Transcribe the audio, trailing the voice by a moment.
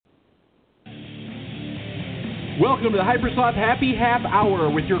Welcome to the Hypersloth Happy Half Hour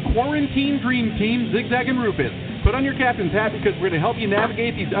with your quarantine dream team, Zig Zag and Rufus. Put on your captain's hat because we're going to help you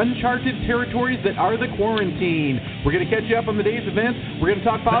navigate these uncharted territories that are the quarantine. We're going to catch you up on the day's events. We're going to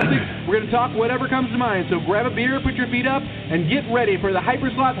talk politics. We're going to talk whatever comes to mind. So grab a beer, put your feet up, and get ready for the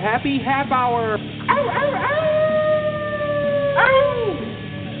Hypersloth Happy Half Hour. Ow, ow, ow! Ow!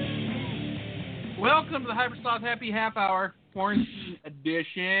 Welcome to the Hypersloth Happy Half Hour, quarantine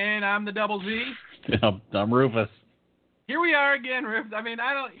edition. I'm the Double Z. I'm Rufus. Here we are again, Rufus. I mean,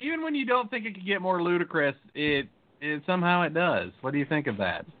 even when you don't think it could get more ludicrous, it somehow it does. What do you think of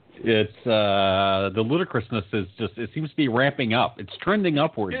that? It's the ludicrousness it seems to be ramping up. It's trending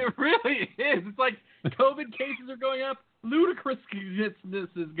upward. It really is. It's like COVID cases are going up, ludicrousness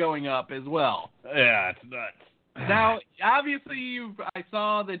is going up as well. Yeah, it's nuts. Now, obviously, I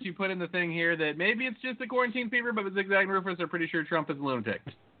saw that you put in the thing here that maybe it's just a quarantine fever, but with Zig Zag and Rufus are pretty sure Trump is a lunatic.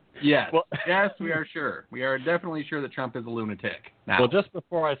 Yes. Well, yes, we are sure. We are definitely sure that Trump is a lunatic. Now, well, just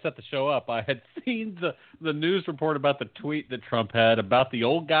before I set the show up, I had seen the news report about the tweet that Trump had about the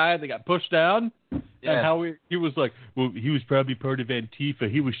old guy that got pushed down, and how he was like, well, he was probably part of Antifa.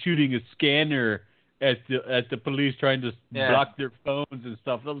 He was shooting a scanner at the police trying to block their phones and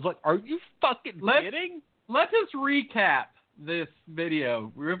stuff. And I was like, are you fucking kidding? Let's just recap this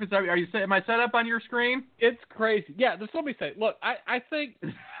video. Rufus, am I set up on your screen? It's crazy. Yeah, just let me say, look, I think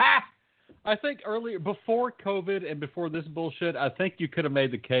earlier, before COVID and before this bullshit, I think you could have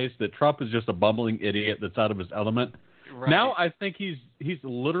made the case that Trump is just a bumbling idiot that's out of his element. Right. Now I think he's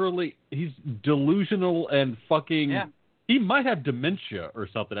delusional and fucking. Yeah. He might have dementia or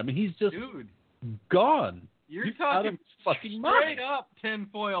something. I mean, he's just gone. You're talking fucking straight up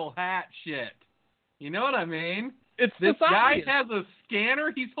tinfoil hat shit. You know what I mean? This guy has a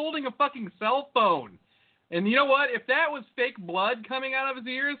scanner. He's holding a fucking cell phone. And you know what? If that was fake blood coming out of his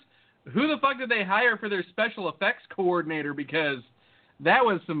ears, who the fuck did they hire for their special effects coordinator? Because that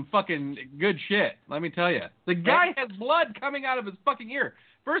was some fucking good shit, let me tell you. The guy has blood coming out of his fucking ear.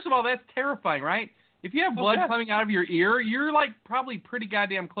 First of all, that's terrifying, right? If you have blood coming out of your ear, you're like probably pretty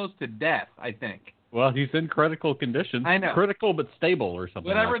goddamn close to death, I think. Well, he's in critical condition. I know. Critical but stable or something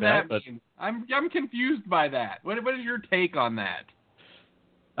Whatever like that. Whatever that means. I'm confused by that. What is your take on that?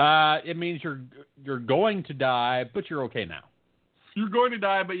 It means you're going to die, but you're okay now. You're going to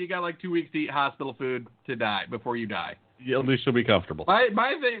die, but you got like 2 weeks to eat hospital food to die before you die. Yeah, at least you'll be comfortable. My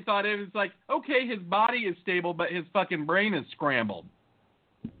thought is like, okay, his body is stable, but his fucking brain is scrambled.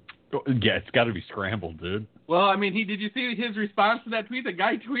 Yeah, it's got to be scrambled, dude. Well, I mean, did you see his response to that tweet? The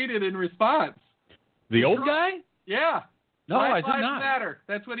guy tweeted in response. The old guy? Yeah. No, Black I did Lives not. Matter.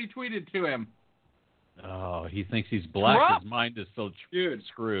 That's what he tweeted to him. Oh, he thinks he's black. Trump. His mind is so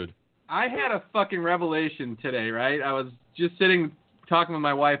screwed. I had a fucking revelation today, right? I was just sitting talking with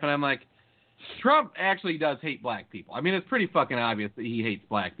my wife, and I'm like, Trump actually does hate black people. I mean, it's pretty fucking obvious that he hates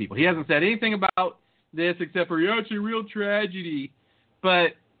black people. He hasn't said anything about this except for, it's a real tragedy.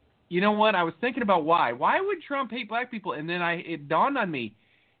 But you know what? I was thinking about why. Why would Trump hate black people? And then it dawned on me.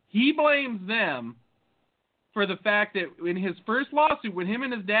 He blames them for the fact that in his first lawsuit, when him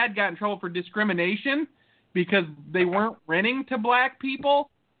and his dad got in trouble for discrimination because they weren't renting to black people,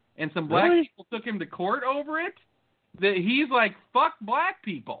 and some black people took him to court over it, that he's like, fuck black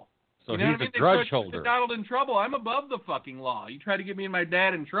people. So you know he's a grudge holder. Donald in trouble. I'm above the fucking law. You try to get me and my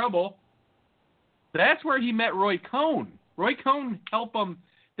dad in trouble. That's where he met Roy Cohn. Roy Cohn helped him.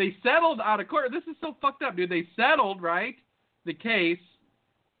 They settled out of court. This is so fucked up, dude. They settled, right, the case.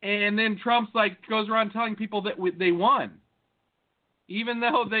 And then Trump's like goes around telling people that they won, even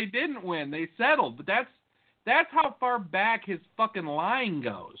though they didn't win. They settled, but that's how far back his fucking lying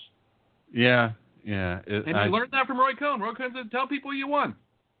goes. Yeah. You learned that from Roy Cohn. Roy Cohn said, "Tell people you won."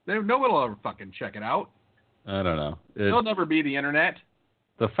 No one will ever fucking check it out. I don't know. It'll never be the internet.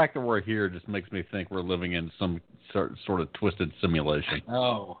 The fact that we're here just makes me think we're living in some sort of twisted simulation.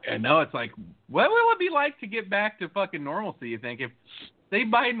 Oh, and no, it's like, what will it be like to get back to fucking normalcy? You think if say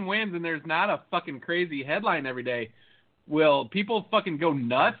Biden wins and there's not a fucking crazy headline every day, will people fucking go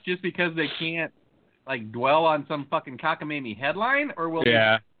nuts just because they can't like dwell on some fucking cockamamie headline, or will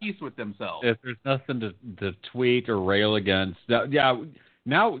they be peace with themselves? If there's nothing to tweet or rail against,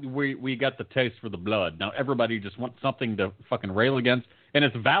 now we got the taste for the blood. Now everybody just wants something to fucking rail against, and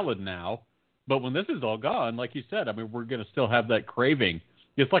it's valid now. But when this is all gone, like you said, I mean, we're going to still have that craving.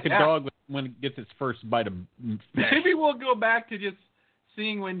 It's like a dog when it gets its first bite of fish. Maybe we'll go back to just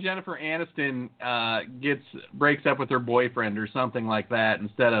seeing when Jennifer Aniston breaks up with her boyfriend or something like that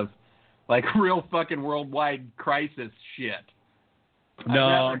instead of like real fucking worldwide crisis shit.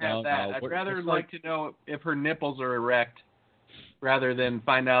 No. I'd rather like to know if her nipples are erect rather than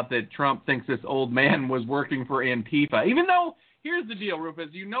find out that Trump thinks this old man was working for Antifa. Even though, here's the deal, Rufus,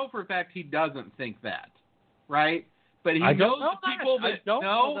 you know for a fact he doesn't think that, right? But he knows the people that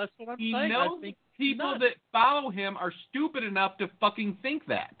know. That's what I'm he saying. knows people that follow him are stupid enough to fucking think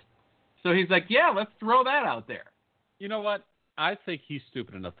that. So he's like, yeah, let's throw that out there. You know what? I think he's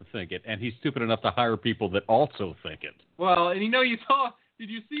stupid enough to think it, and he's stupid enough to hire people that also think it. Well, and you saw, did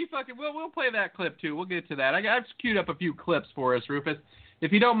you see fucking, we'll play that clip too. We'll get to that. I've queued up a few clips for us, Rufus.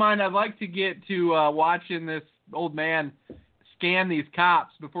 If you don't mind, I'd like to get to watching this old man scan these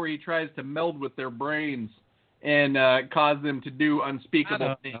cops before he tries to meld with their brains and cause them to do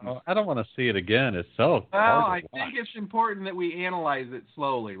unspeakable things. I don't want to see it again. It's so well, hard to watch. I think it's important that we analyze it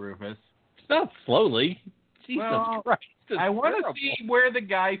slowly, Rufus. It's not slowly. Jesus Christ. I want to see where the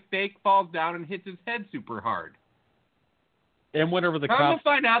guy fake falls down and hits his head super hard. And whenever the I'm cops... going to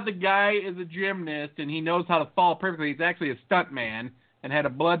find out the guy is a gymnast and he knows how to fall perfectly. He's actually a stunt man and had a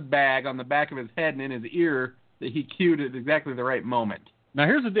blood bag on the back of his head and in his ear that he cued at exactly the right moment. Now,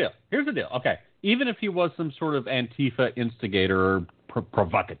 here's the deal. Okay. Even if he was some sort of Antifa instigator or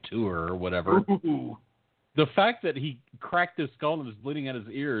provocateur or whatever, Ooh. The fact that he cracked his skull and is bleeding out his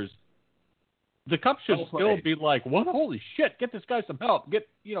ears, the cops should still be like, what? Holy shit, get this guy some help.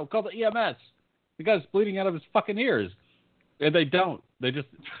 Call the EMS. The guy's bleeding out of his fucking ears. And they don't. They just...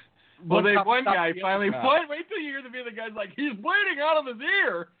 One guy finally... Wait till you hear the guy's like, he's bleeding out of his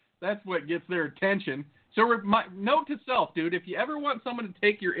ear. That's what gets their attention. So note to self, dude, if you ever want someone to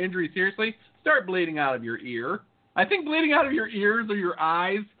take your injury seriously, start bleeding out of your ear. I think bleeding out of your ears or your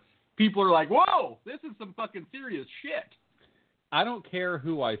eyes, people are like, whoa, this is some fucking serious shit. I don't care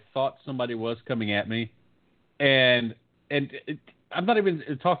who I thought somebody was coming at me, and I'm not even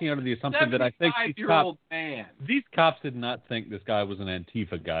talking under the assumption that I think these cops did not think this guy was an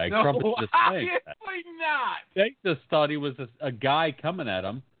Antifa guy. No, Trump is just saying that. Not. They just thought he was a guy coming at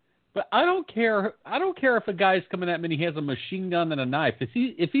him. But I don't care. I don't care if a guy's coming at me and he has a machine gun and a knife. If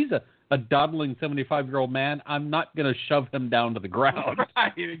he's a dawdling 75-year-old man, I'm not going to shove him down to the ground.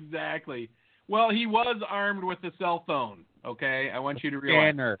 Right, exactly. Well, he was armed with a cell phone. Okay, I want you to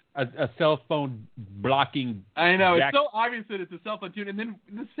realize. Scanner, a cell phone blocking. I know, it's so obvious that it's a cell phone too. And then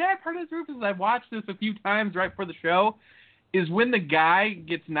the sad part is, Rufus, I've watched this a few times right before the show, is when the guy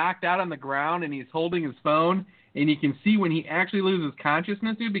gets knocked out on the ground and he's holding his phone, and you can see when he actually loses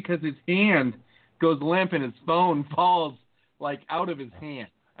consciousness, dude, because his hand goes limp and his phone falls like out of his hand.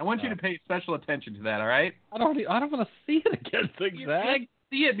 I want you to pay special attention to that, all right? I don't want to see it again, Zig Zag.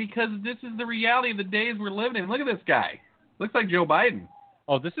 See it because this is the reality of the days we're living in. Look at this guy. Looks like Joe Biden.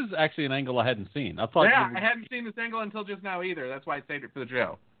 Oh, this is actually an angle I hadn't seen. I hadn't seen this angle until just now either. That's why I saved it for the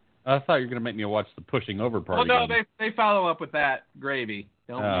show. I thought you were going to make me watch the pushing over part. Oh, no, they follow up with that gravy.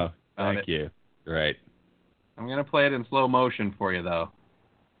 Thank you. Right. I'm going to play it in slow motion for you, though.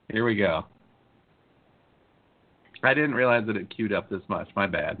 Here we go. I didn't realize that it queued up this much. My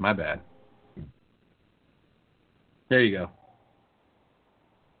bad. There you go.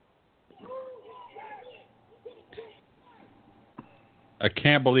 I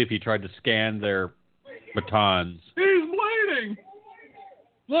can't believe he tried to scan their batons. He's bleeding.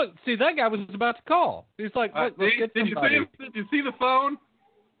 Look, see, that guy was about to call. He's like, look, did you see the phone?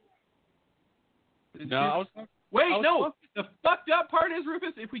 The fucked up part is,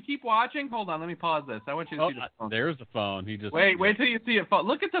 Rufus, if we keep watching, hold on, let me pause this. I want you to see the phone. There's the phone. He just wait till you see it.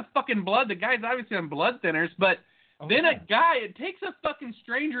 Look at the fucking blood. The guy's obviously on blood thinners, but then it takes a fucking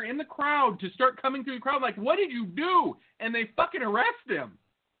stranger in the crowd to start coming through the crowd like, what did you do? And they fucking arrest him.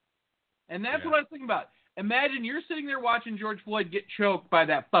 And that's what I was thinking about. Imagine you're sitting there watching George Floyd get choked by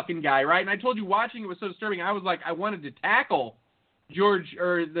that fucking guy, right? And I told you watching it was so disturbing. I was like, I wanted to tackle George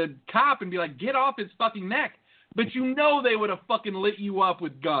or the cop and be like, get off his fucking neck. But you know they would have fucking lit you up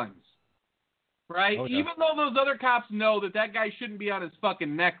with guns, right? Oh, yeah. Even though those other cops know that guy shouldn't be on his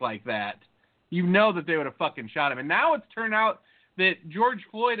fucking neck like that, you know that they would have fucking shot him. And now it's turned out that George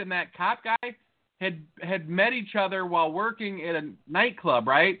Floyd and that cop guy had met each other while working at a nightclub,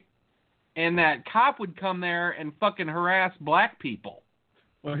 right? And that cop would come there and fucking harass black people.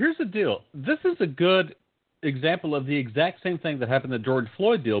 Well, here's the deal. This is a good example of the exact same thing that happened to the George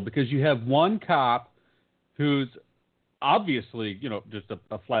Floyd deal, because you have one cop who's obviously, just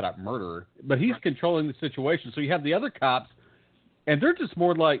a flat-out murderer, but he's controlling the situation. So you have the other cops, and they're just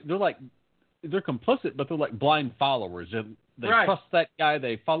more like, they're complicit, but they're like blind followers. They trust that guy,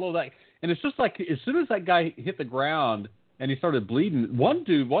 they follow that. And it's just like, as soon as that guy hit the ground and he started bleeding, one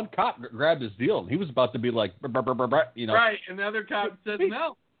cop grabbed his deal, and he was about to be like, Right, and the other cop said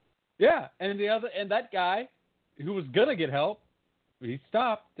no. Yeah, and that guy who was going to get help he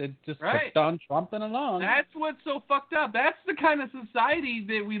stopped. It just Right. kept on trumping along. That's what's so fucked up. That's the kind of society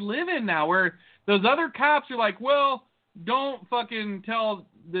that we live in now, where those other cops are like, well, don't fucking tell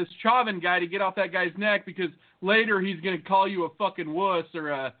this Chauvin guy to get off that guy's neck because later he's going to call you a fucking wuss or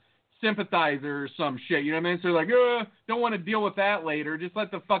a sympathizer or some shit. You know what I mean? So they're like, don't want to deal with that later. Just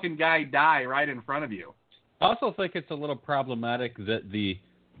let the fucking guy die right in front of you. I also think it's a little problematic that the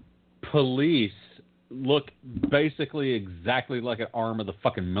police look basically exactly like an arm of the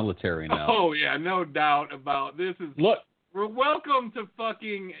fucking military now. Oh, yeah, no doubt about this. Look. We're welcome to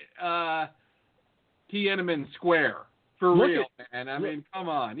fucking Tiananmen Square. For real, man. I mean, come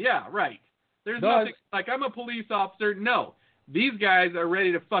on. Yeah, right. There's nothing, like, I'm a police officer. No. These guys are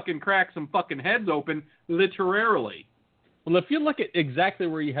ready to fucking crack some fucking heads open, literally. Well, if you look at exactly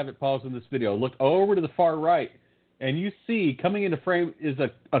where you have it paused in this video, look over to the far right, and you see coming into frame is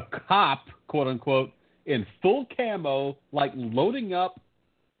a cop, quote unquote, in full camo, like loading up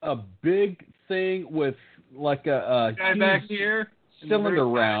a big thing with like a guy back here, cylinder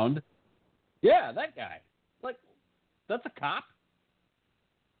round. Yeah, that guy. Like, that's a cop.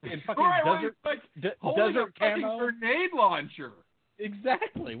 In fucking desert, desert camo. Grenade launcher.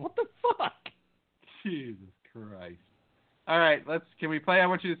 Exactly. What the fuck? Jesus Christ. All right, can we play? I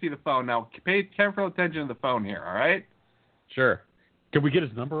want you to see the phone now. Pay careful attention to the phone here, all right? Sure. Can we get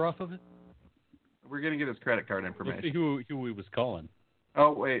his number off of it? We're going to get his credit card information. Let's see who he was calling.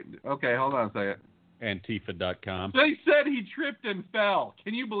 Oh, wait. Okay, hold on a second. Antifa.com. They said he tripped and fell.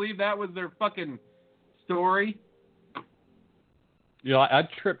 Can you believe that was their fucking story? Yeah, I'd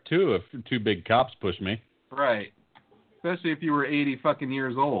trip too if two big cops pushed me. Right. Especially if you were 80 fucking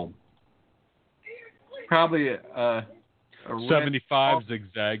years old. Probably a 75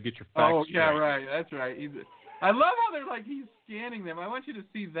 zigzag. Get your facts straight. Yeah, right. That's right. I love how they're like, he's scanning them. I want you to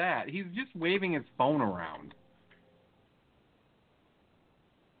see that. He's just waving his phone around.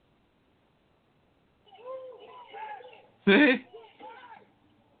 See?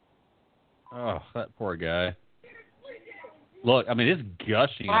 Oh, that poor guy. Look, I mean, it's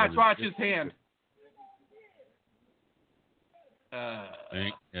gushing. Watch his hand.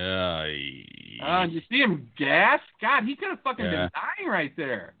 You see him gasp? God, he could have fucking been dying right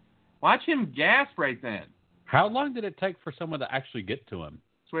there. Watch him gasp right then. How long did it take for someone to actually get to him?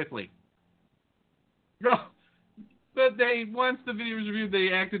 Swiftly. No. But once the video was reviewed,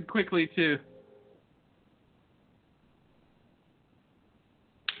 they acted quickly too.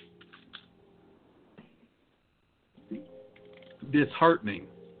 Disheartening.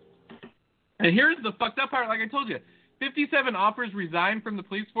 And here's the fucked up part, like I told you. 57 offers resigned from the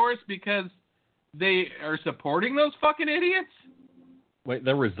police force because they are supporting those fucking idiots? Wait,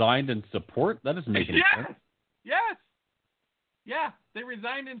 they're resigned in support? That doesn't make any sense. Yes. Yeah, they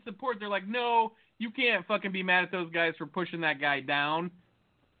resigned in support. They're like, no, you can't fucking be mad at those guys for pushing that guy down.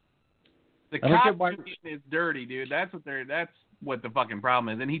 The cop union is dirty, dude. That's what the fucking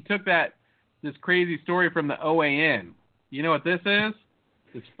problem is. And he took this crazy story from the OAN. You know what this is?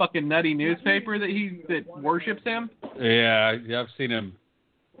 This fucking nutty newspaper that worships him? Yeah, I've seen him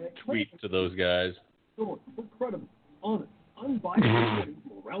tweet to those guys. We're credible, honest, unbiased from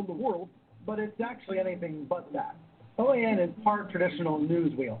around the world, but it's actually anything but that. OAN is part traditional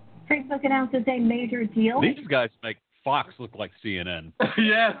news wheel. Facebook announces a major deal. These guys make Fox look like CNN.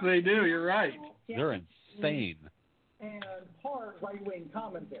 Yes, they do. You're right. They're insane. And part right-wing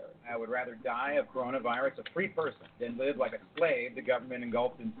commentary. I would rather die of coronavirus a free person than live like a slave, the government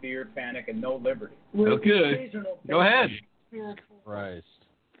engulfed in fear, panic, and no liberty. Okay. Go ahead. Christ.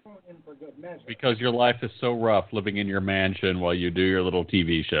 For good measure. Because your life is so rough living in your mansion while you do your little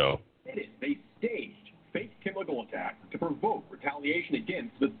TV show. They staged fake chemical attack to provoke retaliation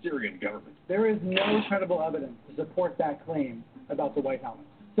against the Syrian government. There is no credible evidence to support that claim about the White House.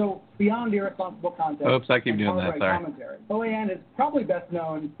 So, beyond irresponsible content I keep doing that, sorry. Commentary, OAN is probably best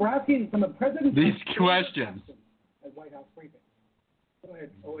known for asking some of President these questions at White House briefings. Go ahead,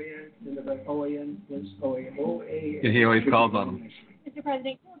 OAN, please. OAN. He always calls on them. Mr.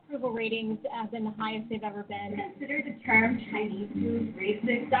 President, your approval ratings have been the highest they've ever been. Consider the term Chinese food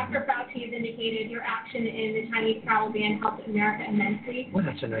racist. Dr. Fauci has indicated your action in the Chinese travel ban helped America immensely. Well,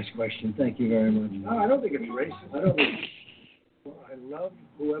 that's a nice question. Thank you very much. No, I don't think it's racist. Well, I love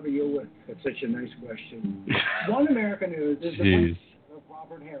whoever you're with. That's such a nice question. One America News is the voice of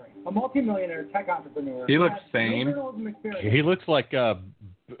Robert Herring, a multimillionaire tech entrepreneur. He looks sane. He looks like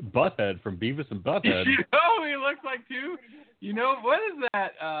Butthead from Beavis and Butthead. You know he looks like too? You know, what is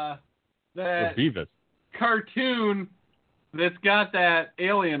that? That Beavis cartoon that's got that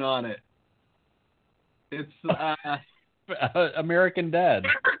alien on it. It's American Dad.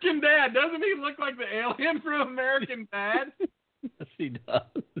 American Dad. Doesn't he look like the alien from American Dad? Yes, he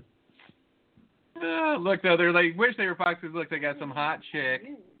does. Look, though, they're like, wish they were Fox News. Look, they got some hot chick.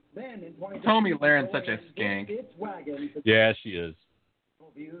 Tommy Laren's such a skank. Yeah, she is.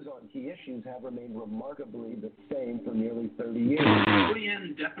 Views on key issues have remained remarkably the same for nearly 30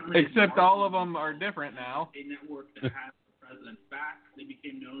 years. Except all of them are different now. A network that has the president's back. They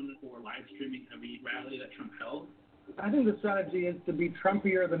became known for live streaming every rally that Trump held. I think the strategy is to be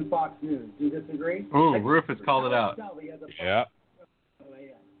Trumpier than Fox News. Do you disagree? Oh, Rufus called it out. Yeah.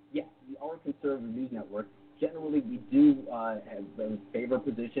 Yes, we are a conservative news network. Generally, we do favor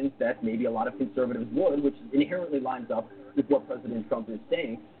positions that maybe a lot of conservatives would, which inherently lines up with what President Trump is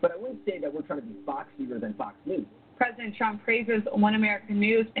saying. But I wouldn't say that we're trying to be Foxier than Fox News. President Trump praises One American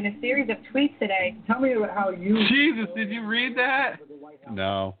News in a series of tweets today. Tell me about how you... Jesus, did you read that?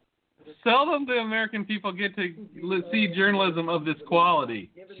 No. Seldom do American people get to see journalism of this quality.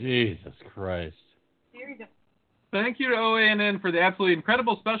 Jesus Christ. Thank you to OANN for the absolutely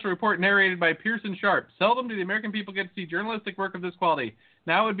incredible special report narrated by Pearson Sharp. Seldom do the American people get to see journalistic work of this quality.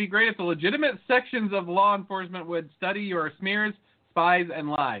 Now it would be great if the legitimate sections of law enforcement would study your smears, spies, and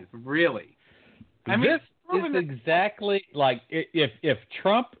lies. Really. I mean, this is exactly like if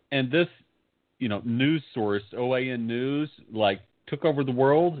Trump and this, news source, OAN News, like took over the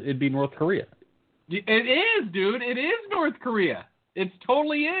world, it'd be North Korea. It is, dude. It is North Korea. It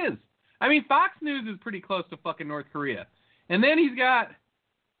totally is. I mean, Fox News is pretty close to fucking North Korea. And then he's got,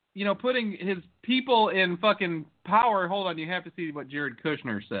 putting his people in fucking power. Hold on, you have to see what Jared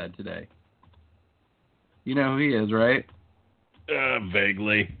Kushner said today. You know who he is, right?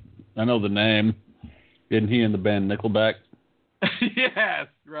 Vaguely. I know the name. Isn't he in the band Nickelback? Yes,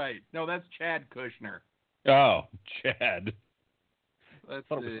 right. No, that's Chad Kushner. Oh, Chad. I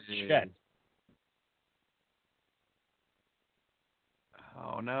thought it was Chet.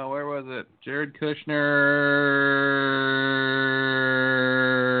 Oh, no, where was it? Jared Kushner,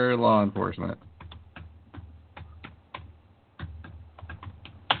 law enforcement.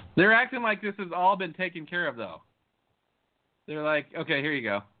 They're acting like this has all been taken care of, though. They're like, okay, here you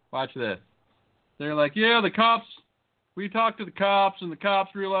go. Watch this. They're like, yeah, the cops, we talked to the cops, and the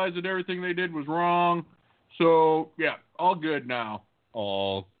cops realized that everything they did was wrong. So, yeah, all good now.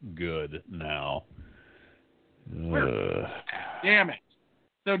 All good now. Damn it.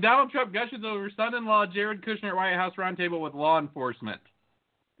 So Donald Trump gushes over son-in-law Jared Kushner at White House roundtable with law enforcement.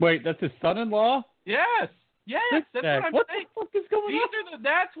 Wait, that's his son-in-law? Yes. Yes, that's what I'm saying. What the fuck is going on?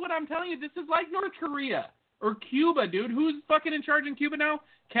 That's what I'm telling you. This is like North Korea or Cuba, dude. Who's fucking in charge in Cuba now?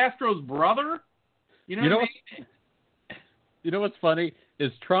 Castro's brother? You know what I mean? You know what's funny?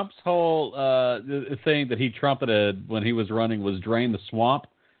 Is Trump's whole thing that he trumpeted when he was running was drain the swamp.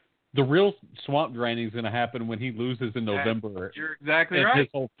 The real swamp draining is going to happen when he loses in November. You're exactly and right. His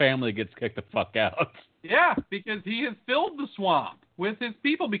whole family gets kicked the fuck out. Yeah, because he has filled the swamp with his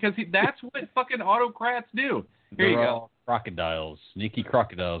people because that's what fucking autocrats do. Here you go. Crocodiles, sneaky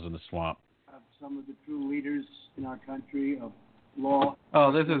crocodiles in the swamp. Some of the true leaders in our country of law.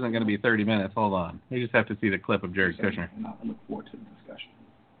 Oh, this isn't going to be 30 minutes. Hold on. You just have to see the clip of Jared Kushner. And I look forward to the discussion.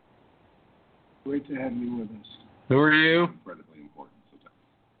 Great to have you with us. Who are you? Incredibly important.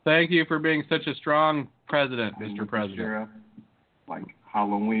 Thank you for being such a strong president, Mr. President. Sheriff, like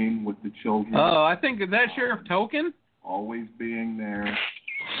Halloween with the children. Oh, I think, is that Sheriff Token? Always being there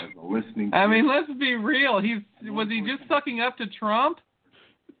as a listening. I mean, let's be real. Was he just sucking up to Trump?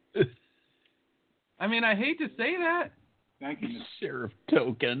 I mean, I hate to say that. Thank you, Sheriff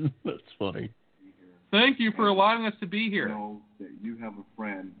Token. That's funny. Thank you for allowing us to be here. Know that you have a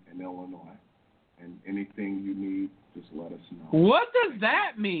friend in Illinois, and anything you need, just let us know. What does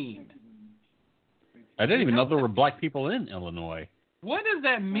that mean? I didn't even know there were black people in Illinois. What does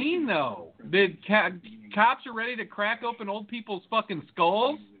that mean, though? That cops are ready to crack open old people's fucking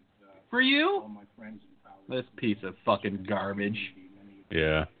skulls for you? This piece of fucking garbage.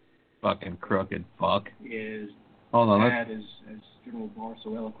 Yeah. Fucking crooked fuck. Hold on. As General Barr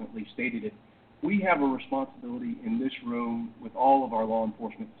so eloquently stated it, we have a responsibility in this room with all of our law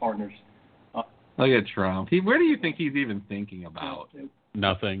enforcement partners. Look at Trump. Where do you think he's even thinking about?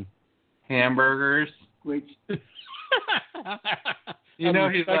 Nothing. Hamburgers. Great. You know,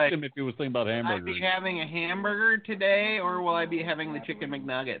 he's like, him if he was thinking about hamburgers. Will I be having a hamburger today, or will I be having the chicken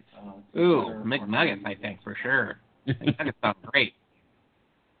McNuggets? Ooh, McNuggets, I think, for sure. McNuggets sound great.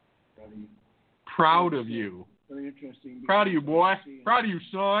 Proud of you. Very interesting. Proud of you, boy. Proud of you,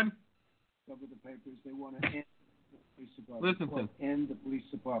 son. Cover the papers. They want to end the police department. Listen to him. End the police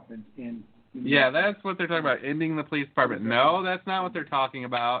department in. Yeah, that's what they're talking about. Ending the police department. No, that's not what they're talking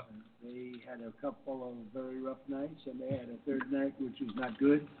about. They had a couple of very rough nights, and they had a third night, which was not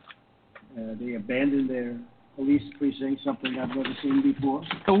good. They abandoned their police precinct, something I've never seen before.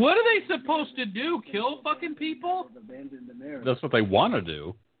 So what are they supposed to do? Kill fucking people? Abandoned the area. That's what they want to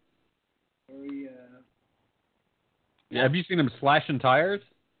do. Very, Yeah, have you seen them slashing tires?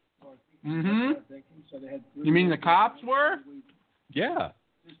 Mm-hmm. So they had You mean the cops were? Yeah.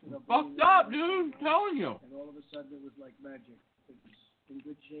 Fucked up, dude. I'm telling you. And all of a sudden it was like magic. It was in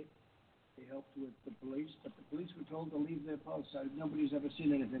good shape. They helped with the police, but the police were told to leave their posts. Nobody's ever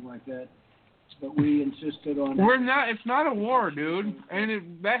seen anything like that. But we insisted on. We're not. It's not a war, dude,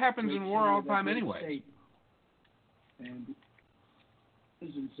 and that happens in war all the time anyway. And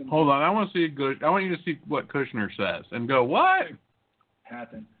hold on, I want to see good. I want you to see what Kushner says and go what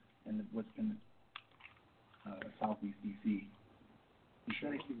happened and what's been Southeast DC.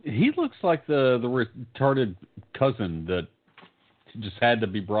 He looks like the retarded cousin that just had to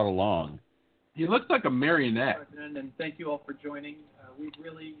be brought along. He looks like a marionette. And thank you all for joining. We've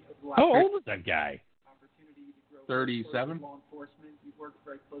really how old is that guy? Opportunity to grow 37. Law enforcement. We've worked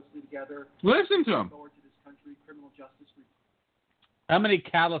very closely together. Listen to him. Forward to this country, criminal justice. How many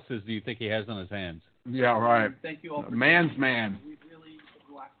calluses do you think he has on his hands? Yeah, right. Thank you all. Man's man. We've really, over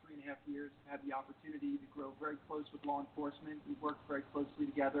the last 3.5 years, had the opportunity to grow very close with law enforcement. We've worked very closely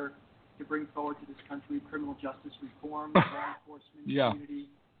together to bring forward to this country criminal justice reform. The law enforcement community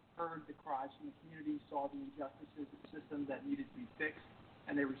heard the cries from the community, saw the injustices of the system that needed to be fixed,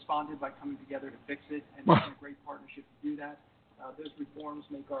 and they responded by coming together to fix it, and making a great partnership to do that. Those reforms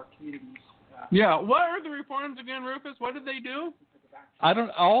make our communities. What are the reforms again, Rufus? What did they do? I don't.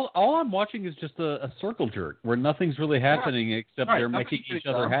 All I'm watching is just a circle jerk where nothing's really happening except they're making each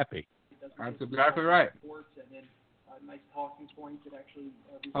other happy. That's exactly right. Nice talking points that actually.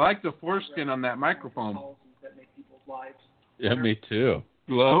 I like the foreskin on that microphone. That make people's lives. Yeah, me too.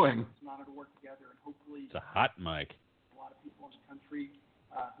 Glowing. It's an honor to work together, and hopefully. It's a hot mic. A lot of people in the country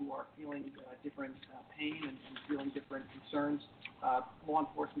who are feeling different pain and feeling different concerns. Law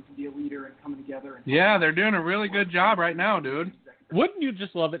enforcement can be a leader in coming together. And they're doing a really good job right now, dude. Wouldn't you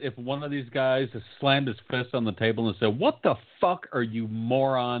just love it if one of these guys slammed his fist on the table and said, "What the fuck are you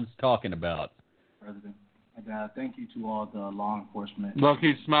morons talking about?" President, thank you to all the law enforcement. Look,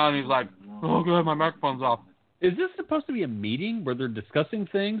 he's smiling. He's like, "Oh, God, my microphone's off." Is this supposed to be a meeting where they're discussing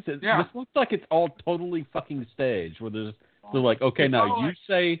things? Yeah. This looks like it's all totally fucking staged, where they're like, okay, now you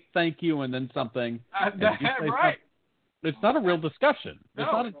say thank you and then something. That's right. It's not a real discussion. No,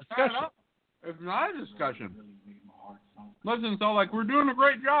 it's not a discussion. It's not a discussion. Listen, so like we're doing a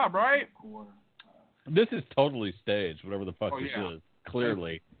great job, right? This is totally staged, whatever the fuck this is.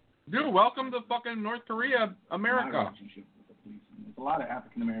 Clearly. Dude, welcome to fucking North Korea, America. There's a lot of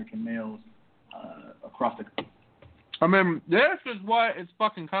African American males across the. I mean, this is what it's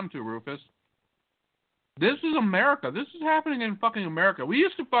fucking come to, Rufus. This is America. This is happening in fucking America. We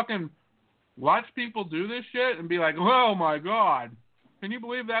used to fucking watch people do this shit and be like, oh my God. Can you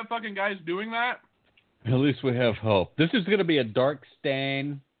believe that fucking guy's doing that? At least we have hope. This is going to be a dark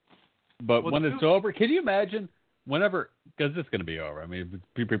stain, but when it's over, can you imagine whenever, because it's going to be over. I mean,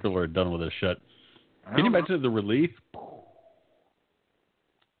 people are done with this shit. Can you imagine the relief?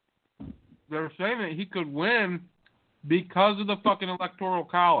 They're saying that he could win because of the fucking Electoral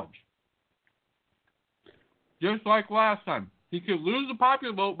College. Just like last time. He could lose the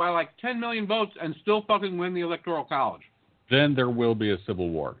popular vote by like 10 million votes and still fucking win the Electoral College. Then there will be a civil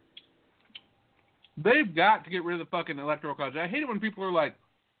war. They've got to get rid of the fucking Electoral College. I hate it when people are like,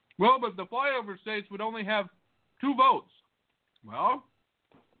 well, but the flyover states would only have 2 votes. Well,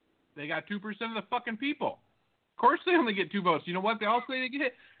 they got 2% of the fucking people. Of course they only get 2 votes. You know what they also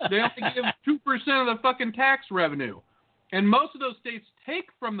get? They only give 2% of the fucking tax revenue. And most of those states take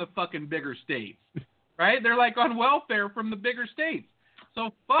from the fucking bigger states. Right? They're like on welfare from the bigger states.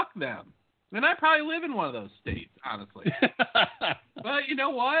 So fuck them. And I probably live in one of those states, honestly. But you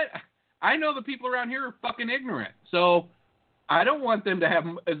know what? I know the people around here are fucking ignorant. So I don't want them to have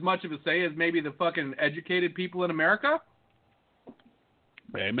as much of a say as maybe the fucking educated people in America.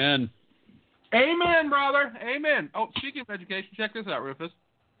 Amen. Amen, brother. Amen. Oh, speaking of education, check this out, Rufus.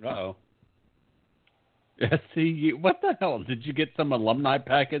 Uh-oh. Yeah, see, what the hell? Did you get some alumni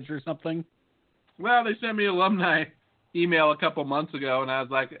package or something? Well, they sent me an alumni email a couple months ago, and I was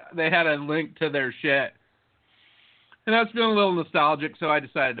like, they had a link to their shit. And I was feeling a little nostalgic, so I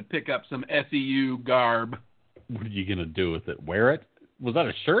decided to pick up some SEU garb. What are you going to do with it? Wear it? Was that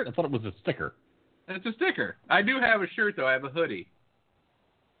a shirt? I thought it was a sticker. It's a sticker. I do have a shirt, though. I have a hoodie.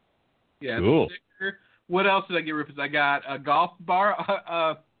 Yeah, cool. It's a sticker. What else did I get, Rufus? I got a golf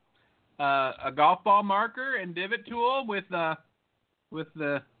ball marker and divot tool with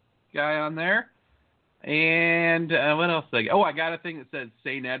the guy on there. And what else did I get? Oh, I got a thing that says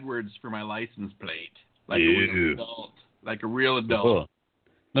St. Edwards for my license plate. Like a real adult. Like a real adult. Cool.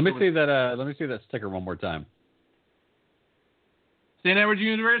 Let me see that sticker one more time. St. Edward's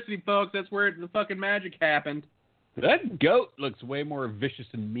University, folks. That's where the fucking magic happened. That goat looks way more vicious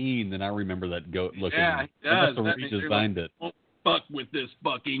and mean than I remember that goat looking. Yeah, it does. They must have redesigned it. Don't fuck with this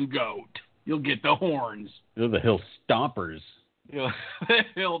fucking goat. You'll get the horns. They're the hill stompers. The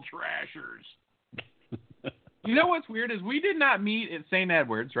hill trashers. You know what's weird is we did not meet at St.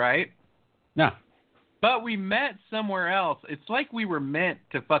 Edward's, right? No. But we met somewhere else. It's like we were meant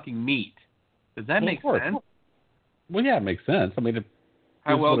to fucking meet. Does that make sense? Well, yeah, it makes sense. I mean,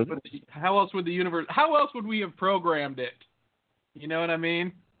 how else would the universe? How else would we have programmed it? You know what I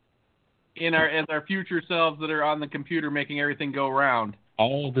mean? As our future selves that are on the computer making everything go around.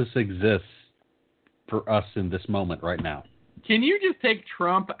 All this exists for us in this moment right now. Can you just take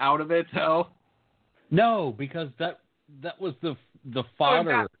Trump out of it, though? No, because that was the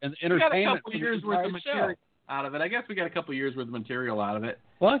fodder and entertainment. We got a couple years worth of material out of it. I guess we got a couple years worth of material out of it.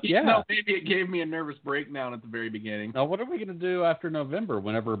 Well, yeah. No, maybe it gave me a nervous breakdown at the very beginning. Now, what are we going to do after November,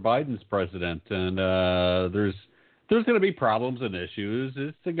 whenever Biden's president? And there's going to be problems and issues.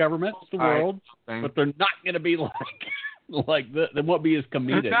 It's the government, it's the world, but they're not going to be they won't be as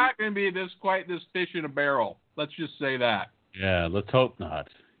comedic. They're not going to be this fish in a barrel. Let's just say that. Yeah, let's hope not.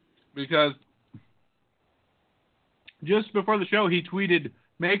 Because just before the show, he tweeted,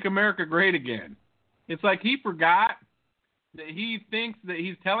 "Make America Great Again." It's like he forgot that he thinks that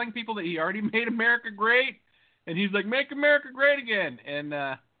he's telling people that he already made America great, and he's like, "Make America Great Again." And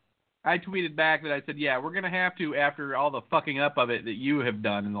I tweeted back that I said, "Yeah, we're going to have to after all the fucking up of it that you have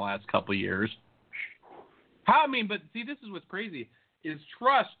done in the last couple of years." But see, this is what's crazy, is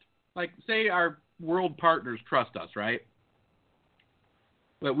trust. Like, say our world partners trust us, right?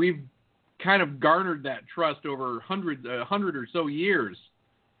 But we've kind of garnered that trust over 100 or so years.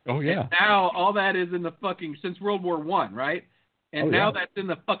 Oh, yeah. And now all that is in the fucking, since World War I, right? And now that's in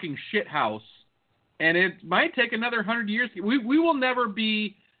the fucking shit house. And it might take another 100 years. We will never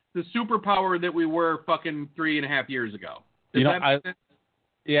be the superpower that we were fucking 3.5 years ago.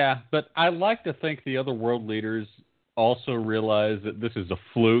 Yeah, but I like to think the other world leaders also realize that this is a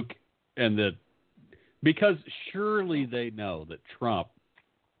fluke, and that because surely they know that Trump.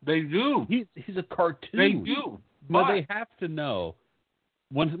 They do. He's a cartoon. They do. But they have to know.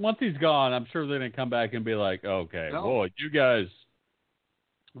 Once he's gone, I'm sure they're going to come back and be like, okay, boy, you guys.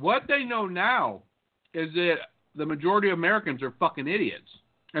 What they know now is that the majority of Americans are fucking idiots.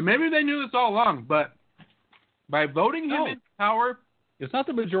 And maybe they knew this all along, but by voting him into power. It's not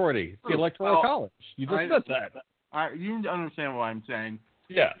the majority. It's the Electoral College. You just said that. You understand what I'm saying.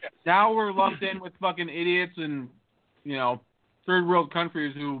 Yeah. Now we're lumped in with fucking idiots and, third world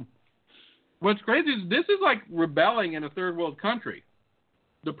countries who. What's crazy is this is like rebelling in a third world country.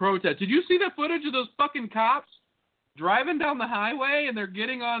 The protest. Did you see the footage of those fucking cops driving down the highway and they're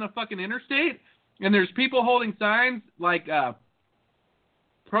getting on a fucking interstate and there's people holding signs like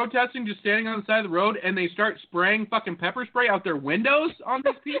protesting, just standing on the side of the road, and they start spraying fucking pepper spray out their windows on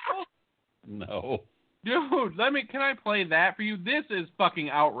these people? No. Dude, can I play that for you? This is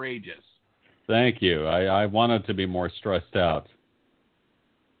fucking outrageous. Thank you. I wanted to be more stressed out.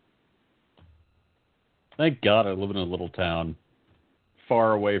 Thank God I live in a little town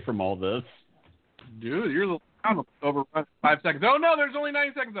far away from all this. Dude, your little town will overrun 5 seconds. Oh, no, there's only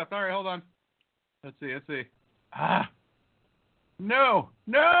 9 seconds left. All right, hold on. Let's see. No,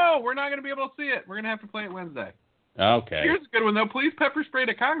 we're not going to be able to see it. We're going to have to play it Wednesday. Okay. Here's a good one, though. Please pepper spray a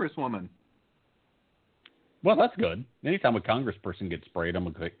congresswoman. Well, that's good. Anytime a congressperson gets sprayed,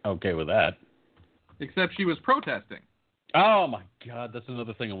 I'm okay with that. Except she was protesting. Oh, my God. That's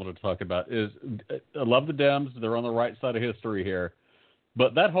another thing I want to talk about. I love the Dems. They're on the right side of history here.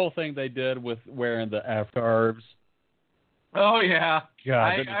 But that whole thing they did with wearing the AFGARBs. Oh, yeah.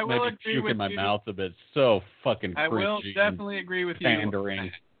 God, that just made me puke in my mouth a bit. So fucking cringy. I will definitely agree with you. Pandering.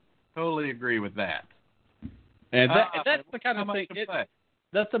 Totally agree with that. And that's the kind of thing.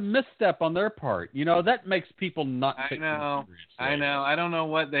 That's a misstep on their part. That makes people not take it seriously. I know. I don't know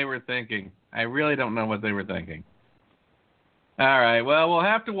what they were thinking. I really don't know what they were thinking. All right. Well, we'll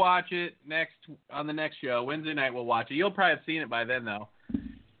have to watch it on the next show. Wednesday night we'll watch it. You'll probably have seen it by then, though.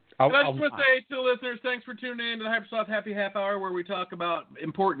 I just want to say to the listeners, thanks for tuning in to the Hypersoft Happy Half Hour, where we talk about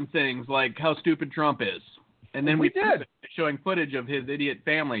important things like how stupid Trump is. And then we did showing footage of his idiot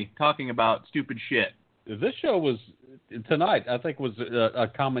family talking about stupid shit. This show was, tonight, I think was a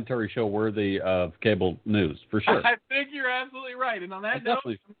commentary show worthy of cable news, for sure. I think you're absolutely right. And on that note,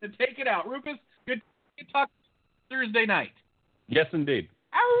 I'm going to take it out. Rufus, good talk Thursday night. Yes, indeed.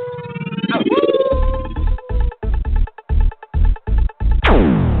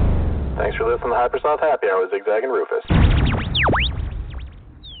 Thanks for you're listening to Hypersouth Happy Hour with Zig Zag and Rufus.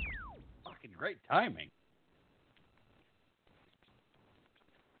 Fucking great timing.